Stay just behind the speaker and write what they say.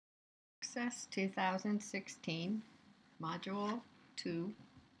Access 2016, Module 2,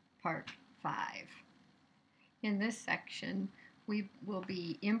 Part 5. In this section, we will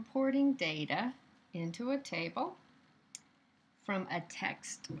be importing data into a table from a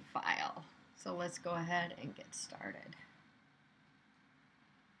text file. So let's go ahead and get started.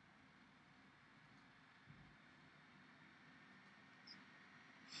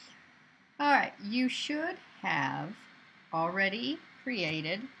 All right, you should have already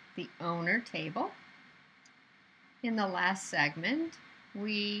created the owner table. In the last segment,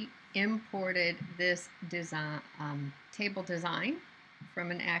 we imported this table design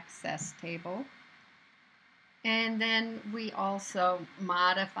from an access table, and then we also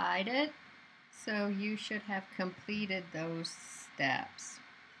modified it, so you should have completed those steps.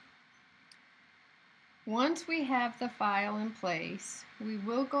 Once we have the file in place, we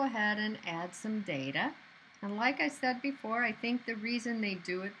will go ahead and add some data. And like I said before, I think the reason they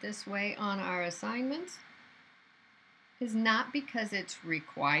do it this way on our assignments is not because it's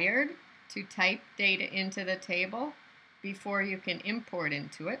required to type data into the table before you can import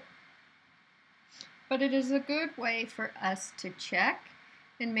into it, but it is a good way for us to check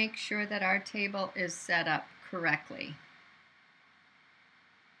and make sure that our table is set up correctly.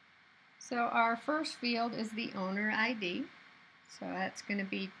 So our first field is the owner ID. So that's going to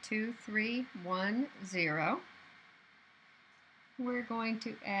be 2310. We're going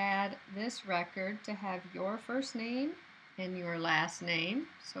to add this record to have your first name and your last name.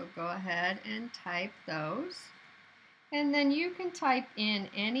 So go ahead and type those. And then you can type in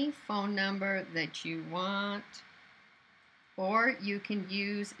any phone number that you want, or you can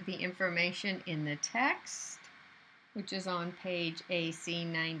use the information in the text, which is on page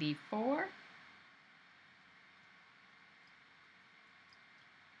AC94.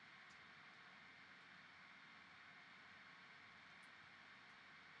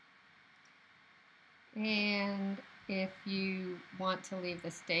 And if you want to leave the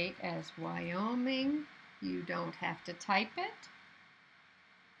state as Wyoming, you don't have to type it,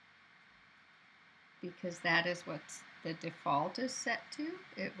 because that is what the default is set to.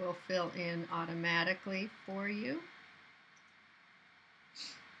 It will fill in automatically for you.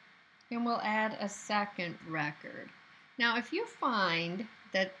 And we'll add a second record. Now, if you find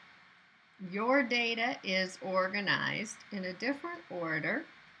that your data is organized in a different order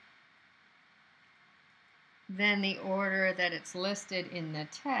than the order that it's listed in the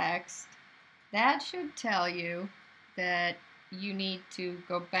text, that should tell you that you need to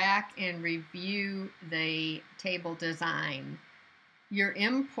go back and review the table design. Your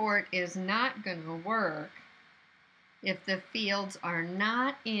import is not going to work if the fields are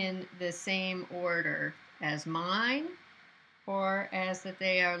not in the same order as mine, or as that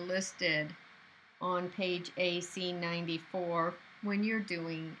they are listed on page AC94 when you're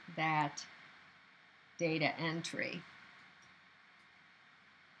doing that data entry.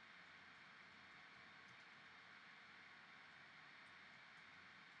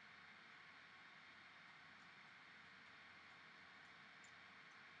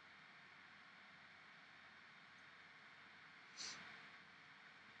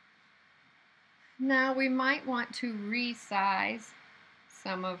 Now we might want to resize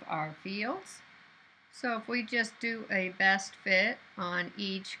some of our fields. So if we just do a best fit on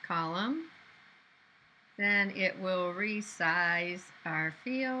each column, then it will resize our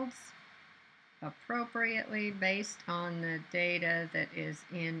fields appropriately based on the data that is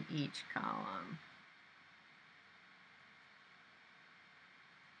in each column.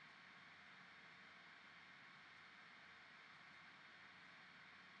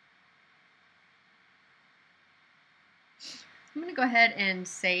 I'm going to go ahead and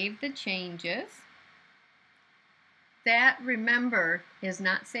save the changes. That, remember, is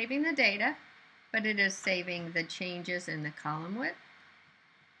not saving the data, but it is saving the changes in the column width.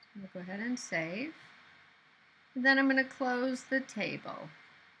 I'll go ahead and save. And then I'm going to close the table.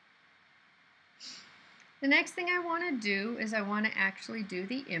 The next thing I want to do is I want to actually do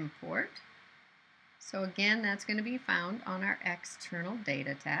the import. So again, that's going to be found on our External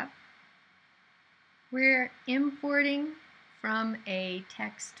Data tab. We're importing from a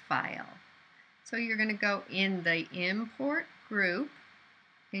text file. So you're going to go in the import group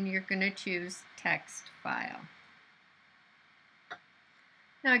and you're going to choose text file.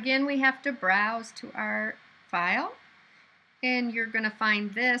 Now again, we have to browse to our file, and you're going to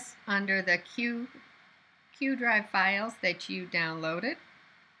find this under the Q drive files that you downloaded.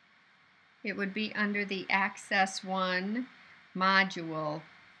 It would be under the Access 1 module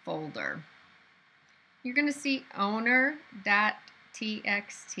folder. You're going to see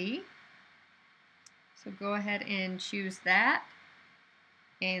owner.txt. So go ahead and choose that.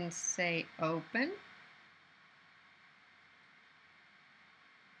 and say open.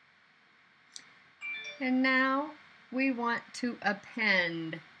 And now we want to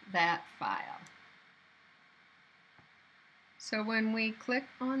append that file. So when we click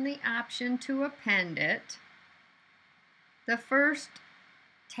on the option to append it, the first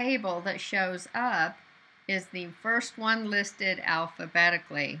table that shows up is the first one listed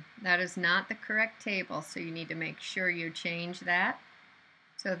alphabetically. That is not the correct table, so you need to make sure you change that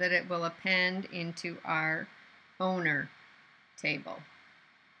so that it will append into our owner table.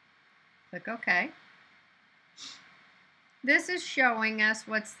 Click OK. This is showing us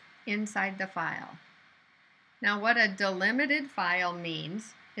what's inside the file. Now, what a delimited file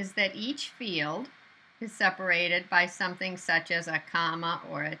means is that each field is separated by something such as a comma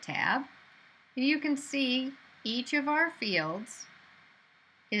or a tab. You can see each of our fields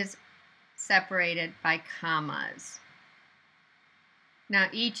is separated by commas. Now,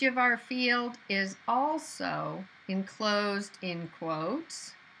 each of our field is also enclosed in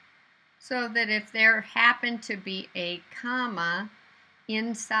quotes, so that if there happened to be a comma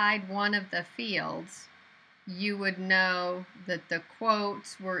inside one of the fields, you would know that the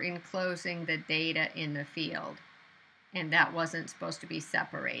quotes were enclosing the data in the field, and that wasn't supposed to be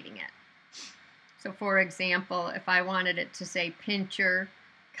separating it. So for example, if I wanted it to say Pincher,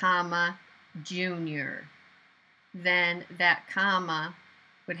 comma, Junior, then that comma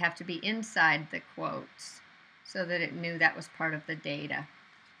would have to be inside the quotes so that it knew that was part of the data.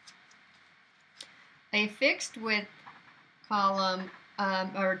 A fixed width column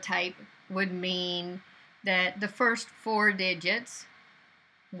or type would mean that the first 4 digits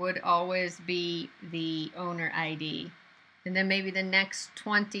would always be the owner ID. And then maybe the next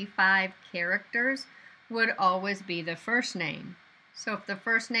 25 characters would always be the first name. So if the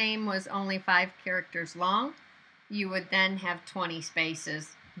first name was only 5 characters long, you would then have 20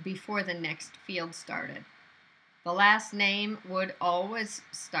 spaces before the next field started. The last name would always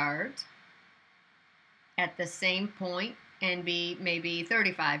start at the same point and be maybe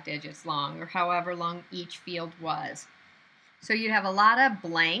 35 digits long, or however long each field was. So you'd have a lot of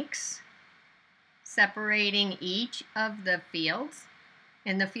blanks separating each of the fields,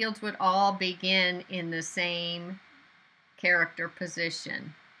 and the fields would all begin in the same character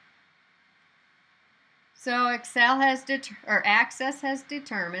position. So Access has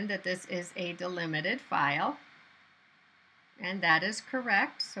determined that this is a delimited file, and that is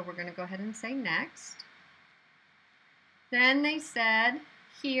correct. So we're going to go ahead and say next. Then they said,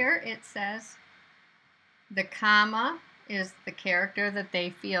 here it says the comma is the character that they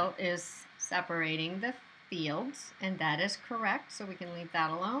feel is separating the fields, and that is correct, so we can leave that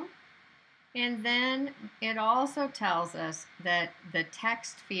alone. And then it also tells us that the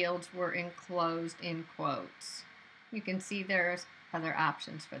text fields were enclosed in quotes. You can see there's other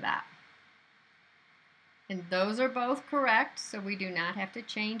options for that. And those are both correct, so we do not have to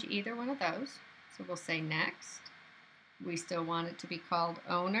change either one of those. So we'll say next. We still want it to be called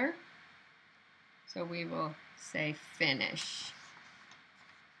owner, so we will say finish.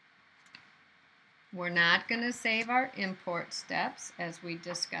 We're not going to save our import steps as we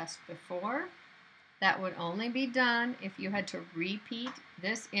discussed before. That would only be done if you had to repeat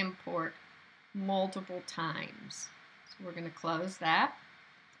this import multiple times. So we're going to close that.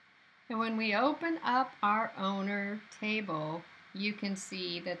 And when we open up our owner table, you can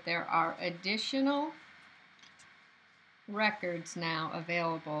see that there are additional records now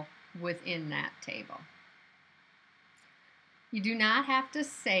available within that table. You do not have to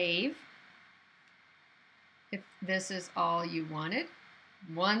save if this is all you wanted.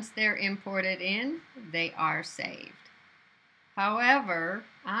 Once they're imported in, they are saved. However,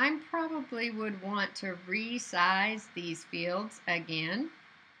 I probably would want to resize these fields again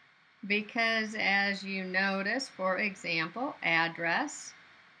because, as you notice, for example, address,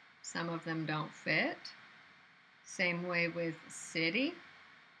 some of them don't fit. Same way with city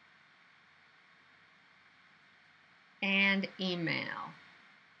and email.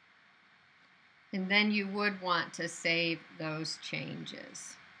 And then you would want to save those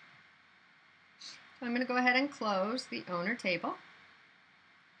changes. So I'm going to go ahead and close the owner table.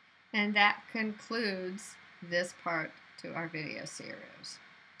 And that concludes this part to our video series.